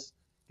feed us,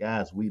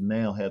 guys, we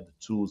now have the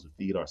tools to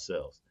feed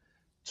ourselves.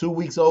 2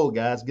 weeks old,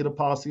 guys, get a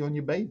policy on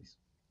your babies.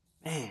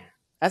 Man,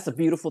 that's a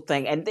beautiful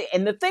thing. And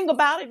the thing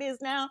about it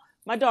is now,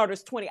 my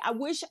daughter's 20. I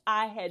wish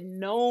I had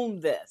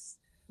known this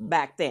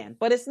back then,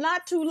 but it's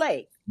not too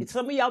late.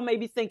 Some of y'all may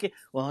be thinking,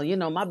 well,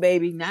 my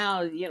baby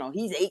now,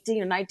 he's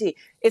 18 or 19.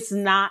 It's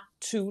not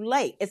too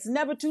late. It's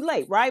never too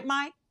late. Right,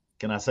 Mike?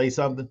 Can I say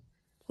something?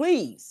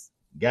 Please.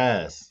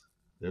 Guys,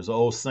 there's an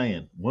old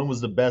saying. When was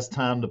the best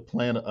time to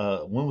plant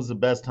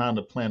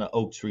an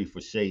oak tree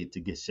for shade, to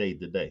get shade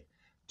today?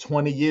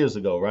 20 years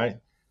ago, right?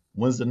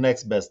 When's the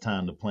next best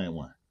time to plant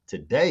one?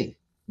 Today.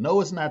 No,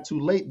 it's not too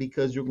late,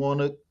 because you're going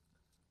to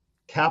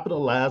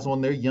capitalize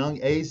on their young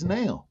age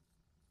now.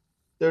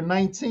 They're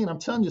 19. I'm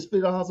telling you, it's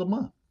 $50 a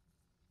month.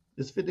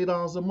 It's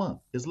 $50 a month.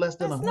 It's less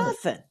than That's 100.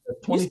 Nothing.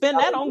 You spend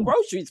that on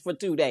groceries for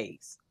 2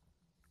 days.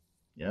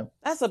 Yeah.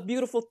 That's a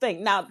beautiful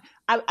thing. Now,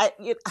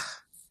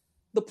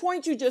 the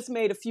point you just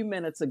made a few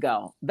minutes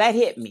ago, that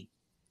hit me.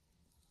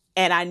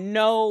 And I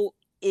know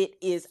it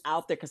is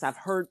out there because I've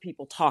heard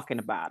people talking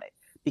about it,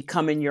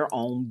 becoming your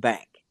own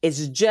bank.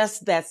 It's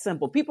just that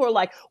simple. People are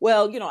like,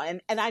 well,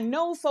 and I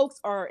know folks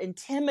are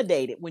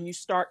intimidated when you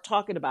start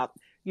talking about,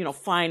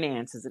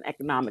 finances and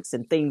economics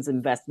and things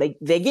invest.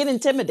 They get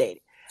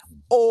intimidated,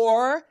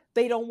 or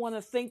they don't want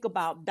to think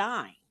about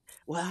dying.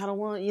 Well, I don't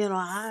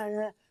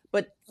want,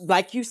 but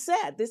like you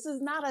said, this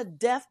is not a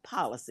death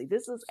policy.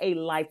 This is a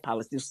life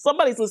policy. If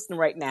somebody's listening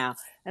right now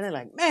and they're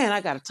like, man,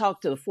 I got to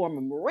talk to the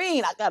former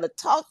Marine. I got to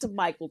talk to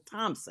Michael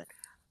Thompson.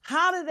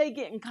 How do they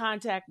get in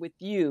contact with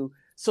you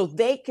so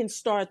they can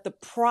start the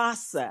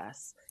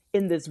process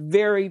in this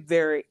very,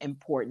 very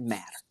important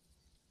matter.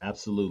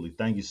 Absolutely.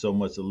 Thank you so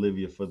much,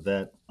 Olivia, for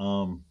that.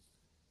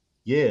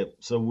 Yeah,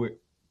 so we're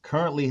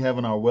currently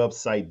having our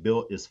website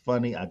built. It's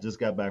funny. I just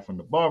got back from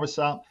the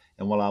barbershop,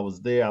 and while I was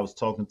there, I was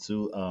talking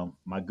to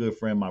my good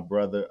friend, my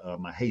brother,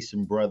 my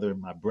Haitian brother,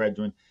 my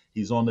brethren.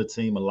 He's on the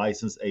team of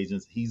licensed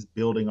agents. He's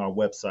building our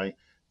website.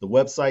 The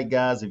website,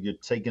 guys, if you're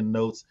taking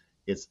notes,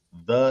 it's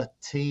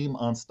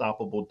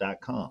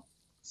theteamunstoppable.com.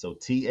 So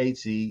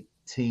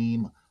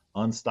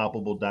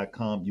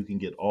teamunstoppable.com. You can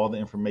get all the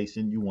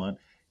information you want.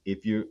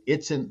 If you're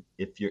itching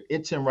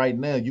right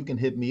now, you can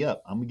hit me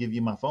up. I'm gonna give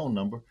you my phone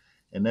number,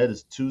 and that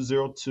is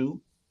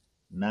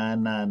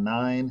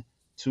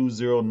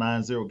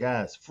 202-999-2090.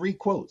 Guys, free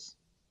quotes.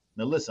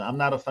 Now listen, I'm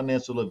not a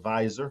financial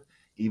advisor,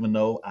 even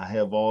though I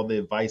have all the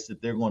advice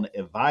that they're going to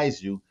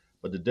advise you.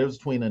 But the difference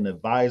between an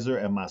advisor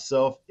and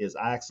myself is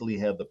I actually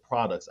have the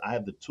products. I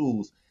have the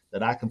tools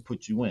that I can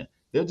put you in.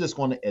 They're just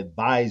going to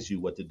advise you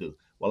what to do.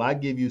 Well, I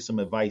give you some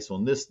advice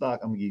on this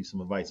stock. I'm going to give you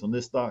some advice on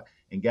this stock.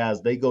 And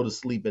guys, they go to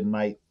sleep at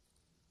night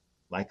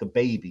like a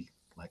baby,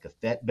 like a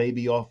fat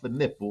baby off a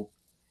nipple.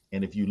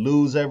 And if you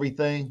lose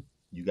everything,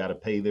 you got to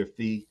pay their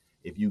fee.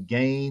 If you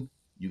gain,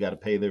 you got to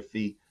pay their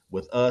fee.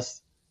 With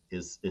us,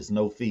 it's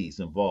no fees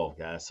involved,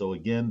 guys. So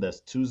again,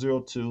 that's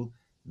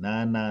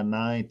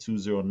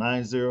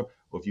 202-999-2090.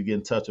 Or if you get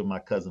in touch with my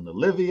cousin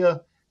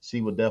Olivia,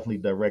 she will definitely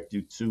direct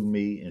you to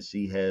me, and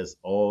she has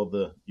all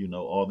the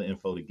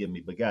info to give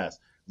me. But guys,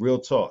 real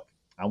talk,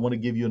 I want to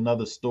give you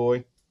another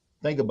story.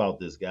 Think about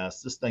this,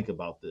 guys. Just think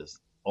about this.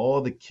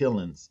 All the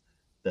killings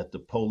that the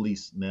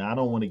police, now I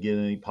don't want to get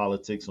any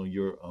politics on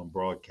your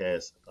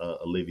broadcast,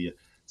 Olivia.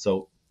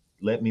 So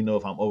let me know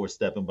if I'm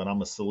overstepping, but I'm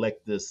going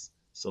to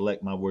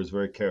select my words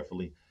very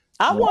carefully.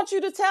 I want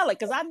you to tell it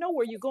because I know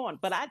where you're going,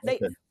 but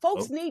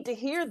folks Okay. need to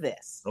hear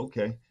this.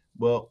 Okay.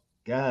 Well,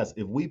 guys,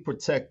 if we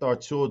protect our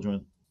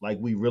children like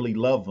we really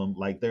love them,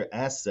 like they're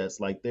assets,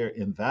 like they're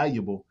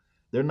invaluable,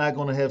 they're not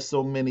going to have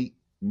so many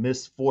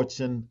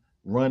misfortune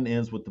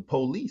run-ins with the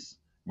police,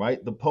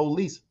 right? The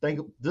police, this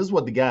is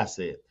what the guy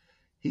said.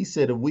 He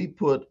said, if we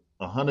put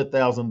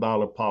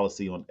 $100,000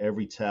 policy on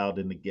every child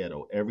in the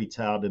ghetto, every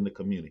child in the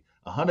community,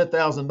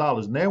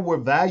 $100,000, now we're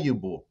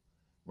valuable,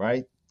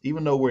 right?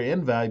 Even though we're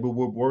invaluable,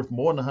 we're worth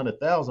more than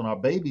 100,000. Our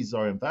babies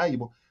are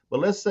invaluable.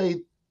 But let's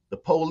say the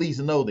police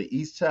know that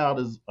each child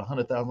is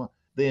 100,000.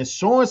 The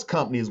insurance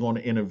company is going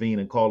to intervene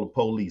and call the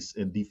police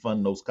and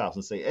defund those cops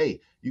and say,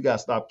 hey, you got to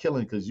stop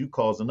killing because you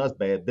causing us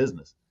bad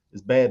business.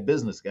 It's bad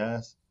business,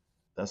 guys.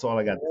 That's all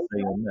I got to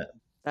say on that.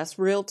 That's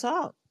real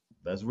talk.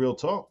 That's real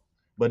talk.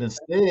 But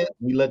instead,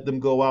 we let them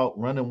go out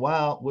running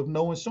wild with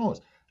no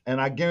insurance. And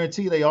I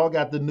guarantee they all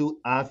got the new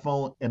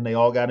iPhone and they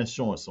all got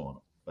insurance on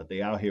them. But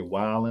they out here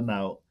wilding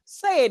out.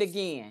 Say it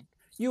again.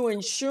 You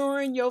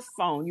insuring your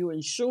phone, you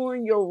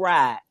insuring your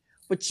ride,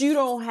 but you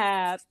don't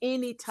have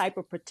any type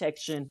of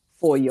protection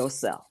for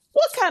yourself.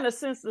 What kind of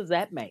sense does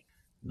that make?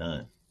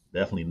 None.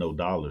 Definitely no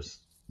dollars.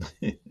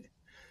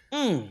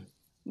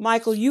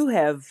 Michael, you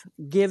have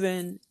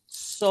given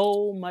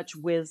so much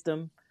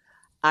wisdom.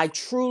 I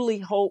truly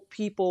hope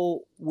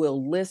people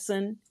will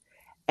listen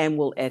and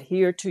will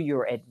adhere to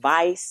your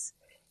advice.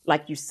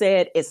 Like you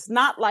said, it's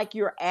not like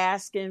you're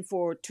asking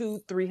for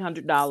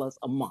 $200-300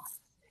 a month.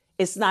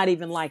 It's not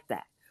even like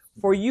that.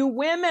 For you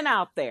women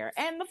out there,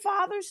 and the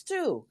fathers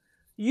too,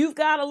 you've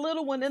got a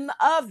little one in the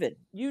oven.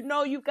 You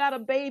know you've got a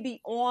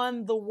baby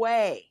on the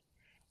way.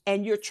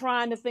 And you're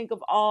trying to think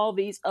of all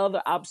these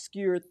other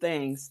obscure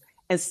things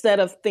instead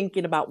of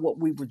thinking about what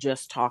we were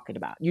just talking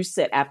about. You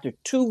said after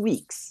 2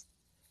 weeks,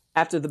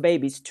 after the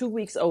baby's 2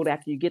 weeks old,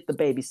 after you get the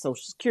baby's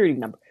social security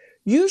number,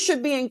 you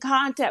should be in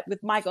contact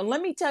with Michael. And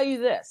let me tell you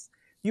this.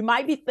 You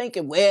might be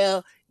thinking,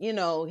 well,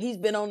 he's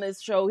been on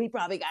this show. He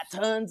probably got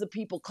tons of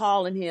people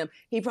calling him.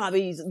 He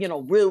probably is,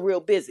 real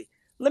busy.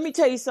 Let me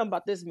tell you something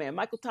about this man.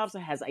 Michael Thompson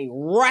has a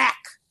rack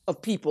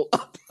of people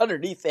up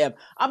underneath him.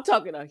 I'm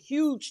talking a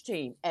huge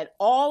team, and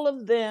all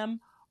of them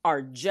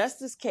are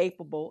just as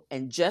capable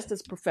and just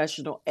as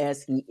professional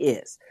as he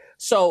is.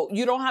 So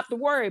you don't have to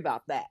worry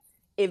about that.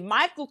 If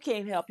Michael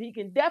can't help, he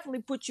can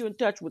definitely put you in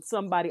touch with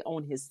somebody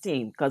on his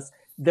team because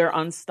they're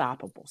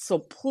unstoppable. So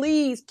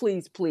please,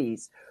 please,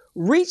 please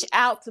reach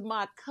out to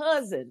my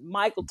cousin,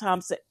 Michael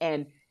Thompson,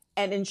 and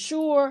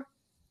ensure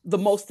the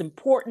most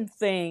important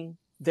thing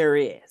there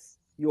is,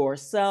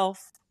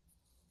 yourself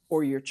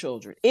or your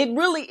children. It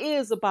really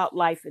is about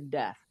life and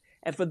death.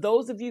 And for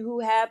those of you who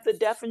have the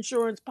death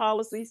insurance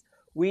policies,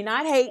 we're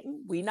not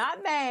hating, we're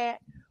not mad,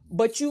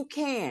 but you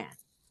can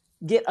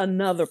get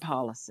another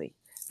policy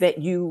that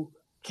you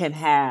can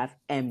have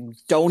and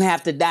don't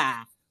have to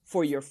die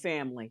for your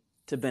family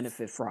to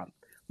benefit from.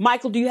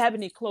 Michael, do you have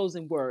any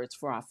closing words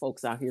for our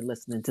folks out here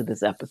listening to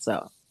this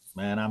episode?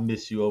 Man, I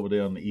miss you over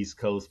there on the East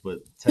Coast, but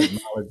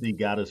technology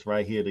got us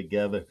right here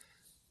together.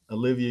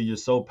 Olivia, you're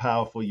so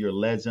powerful. You're a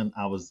legend.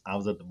 I was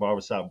at the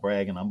barbershop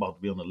bragging. I'm about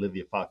to be on the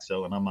Olivia Fox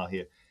show, and I'm out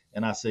here.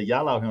 And I said,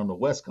 y'all out here on the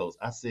West Coast.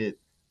 I said,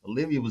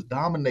 Olivia was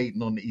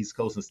dominating on the East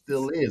Coast and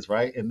still is,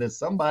 right? And then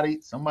somebody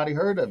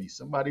heard of you.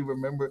 Somebody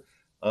remembered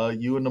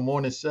you in the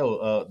morning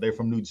show. They're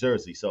from New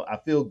Jersey. So I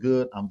feel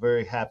good. I'm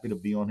very happy to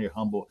be on here,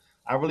 humble.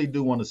 I really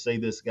do want to say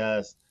this,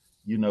 guys.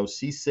 You know,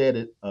 she said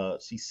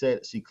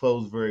it. She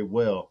closed very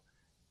well.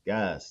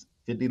 Guys,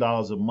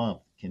 $50 a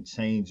month can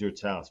change your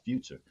child's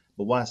future.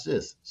 But watch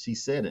this. She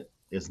said it.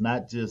 It's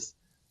not just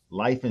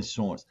life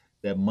insurance.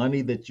 That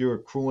money that you're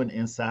accruing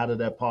inside of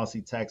that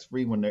policy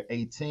tax-free when they're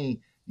 18,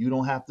 you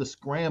don't have to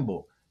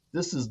scramble.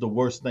 This is the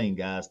worst thing,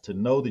 guys, to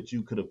know that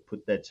you could have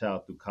put that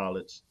child through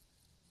college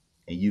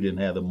and you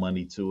didn't have the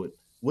money to it.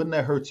 Wouldn't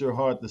that hurt your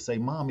heart to say,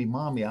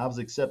 Mommy, I was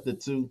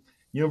accepted to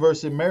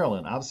University of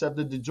Maryland. I was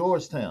accepted to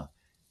Georgetown.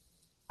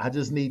 I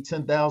just need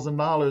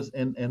 $10,000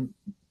 and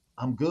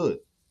I'm good.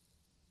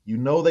 You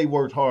know they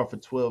worked hard for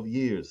 12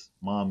 years,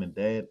 mom and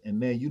dad,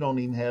 and then you don't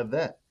even have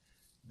that.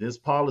 This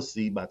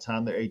policy, by the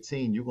time they're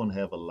 18, you're going to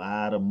have a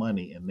lot of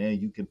money, and then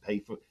you can pay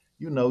for,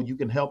 you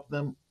can help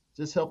them,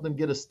 just help them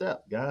get a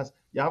step, guys.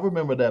 Y'all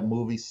remember that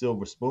movie,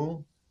 Silver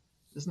Spoon?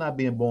 It's not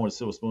being born with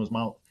silver spoon's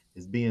mouth.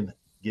 It's being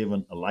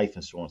given a life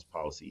insurance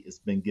policy. It's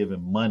been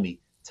given money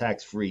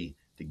tax-free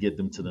to get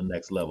them to the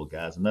next level,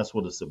 guys. And that's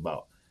what it's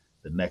about,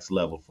 the next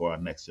level for our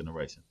next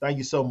generation. Thank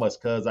you so much,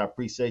 cuz. I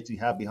appreciate you.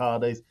 Happy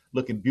holidays.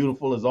 Looking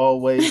beautiful as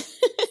always.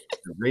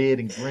 The red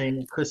and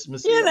green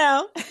Christmas.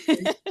 I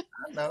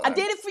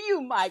did it for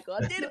you, Michael.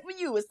 I did it for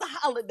you. It's the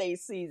holiday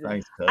season.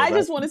 Thanks, cuz. I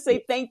just want to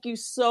say thank you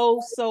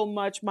so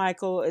much,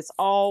 Michael. It's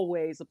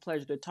always a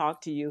pleasure to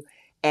talk to you.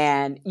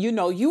 And,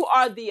 you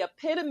are the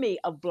epitome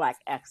of Black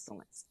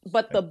excellence.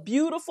 But the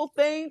beautiful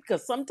thing,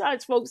 because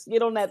sometimes folks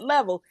get on that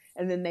level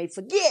and then they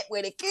forget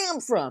where they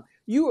came from.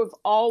 You have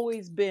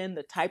always been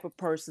the type of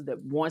person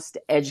that wants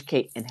to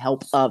educate and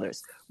help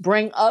others,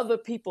 bring other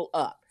people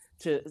up,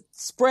 to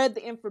spread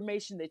the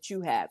information that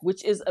you have,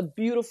 which is a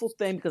beautiful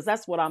thing, because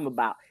that's what I'm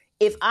about.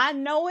 If I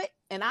know it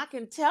and I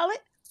can tell it,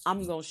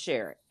 I'm going to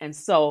share it. And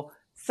so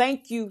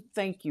thank you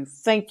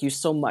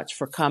so much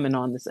for coming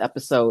on this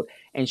episode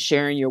and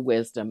sharing your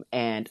wisdom.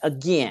 And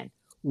again,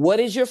 what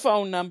is your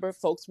phone number?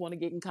 Folks want to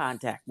get in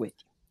contact with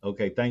you.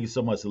 Okay, thank you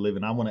so much, Olivia.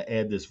 And I want to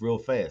add this real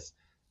fast.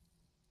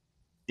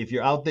 If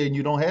you're out there and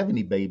you don't have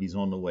any babies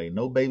on the way,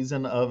 no babies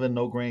in the oven,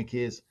 no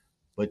grandkids,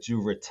 but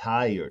you're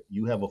retired,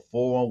 you have a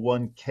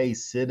 401k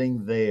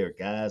sitting there,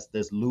 guys,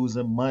 that's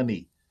losing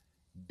money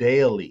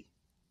daily.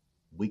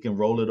 We can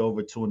roll it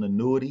over to an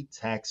annuity,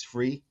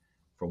 tax-free,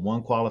 from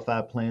one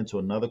qualified plan to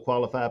another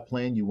qualified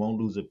plan. You won't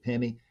lose a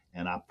penny.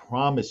 And I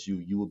promise you,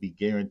 you will be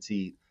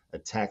guaranteed a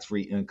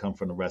tax-free income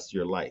for the rest of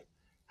your life.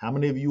 How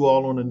many of you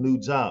all on a new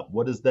job?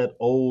 What is that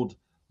old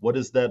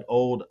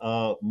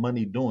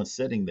money doing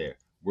sitting there?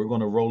 We're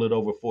going to roll it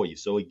over for you.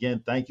 So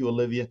again, thank you,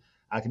 Olivia.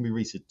 I can be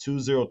reached at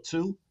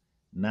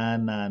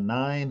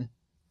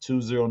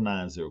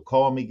 202-999-2090.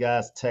 Call me,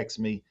 guys. Text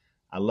me.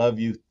 I love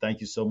you.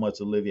 Thank you so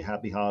much, Olivia.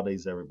 Happy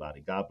holidays,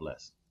 everybody. God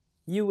bless.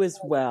 You as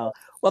well.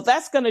 Well,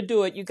 that's going to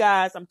do it, you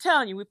guys. I'm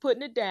telling you, we're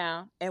putting it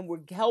down and we're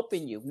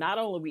helping you. Not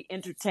only are we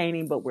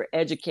entertaining, but we're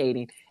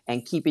educating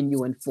and keeping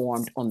you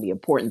informed on the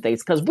important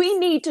things, because we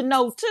need to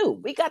know too.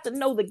 We got to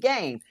know the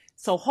game.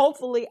 So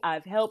hopefully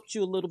I've helped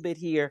you a little bit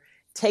here.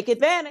 Take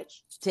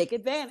advantage.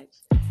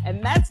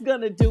 And that's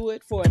going to do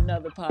it for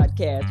another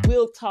podcast.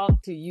 We'll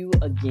talk to you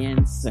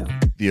again soon.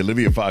 The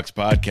Olivia Fox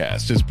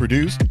podcast is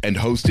produced and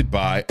hosted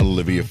by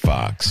Olivia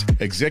Fox.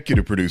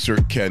 Executive producer,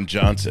 Ken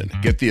Johnson.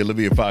 Get the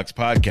Olivia Fox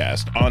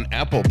podcast on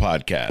Apple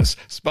Podcasts,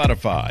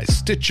 Spotify,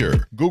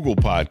 Stitcher, Google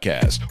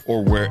Podcasts,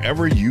 or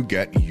wherever you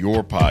get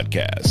your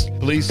podcasts.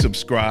 Please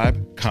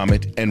subscribe,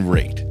 comment, and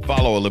rate.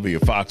 Follow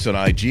Olivia Fox on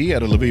IG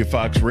at Olivia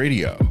Fox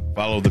Radio.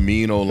 Follow the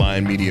Mean Old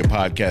Line Media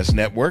Podcast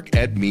Network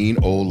at Mean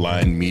Old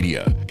Line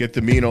Media. Get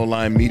the Mean Old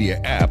Line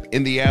Media app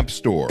in the App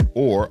Store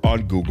or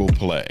on Google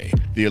Play.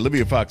 The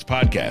Olivia Fox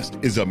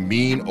Podcast is a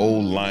Mean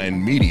Old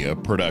Line Media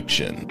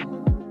production.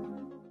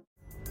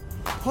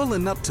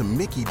 Pulling up to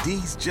Mickey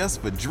D's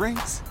just for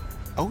drinks?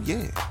 Oh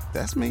yeah,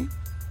 that's me.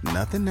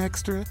 Nothing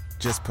extra,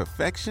 just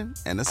perfection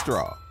and a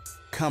straw.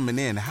 Coming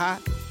in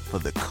hot for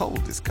the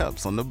coldest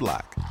cups on the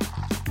block.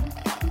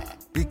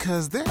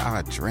 Because there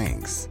are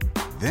drinks.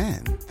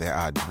 Then there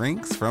are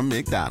drinks from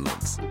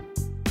McDonald's.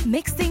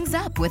 Mix things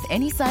up with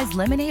any size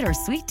lemonade or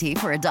sweet tea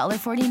for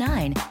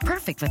 $1.49.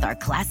 Perfect with our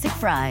classic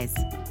fries.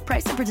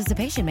 Price and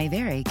participation may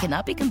vary.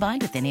 Cannot be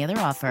combined with any other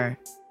offer.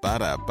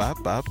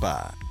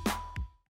 Ba-da-ba-ba-ba.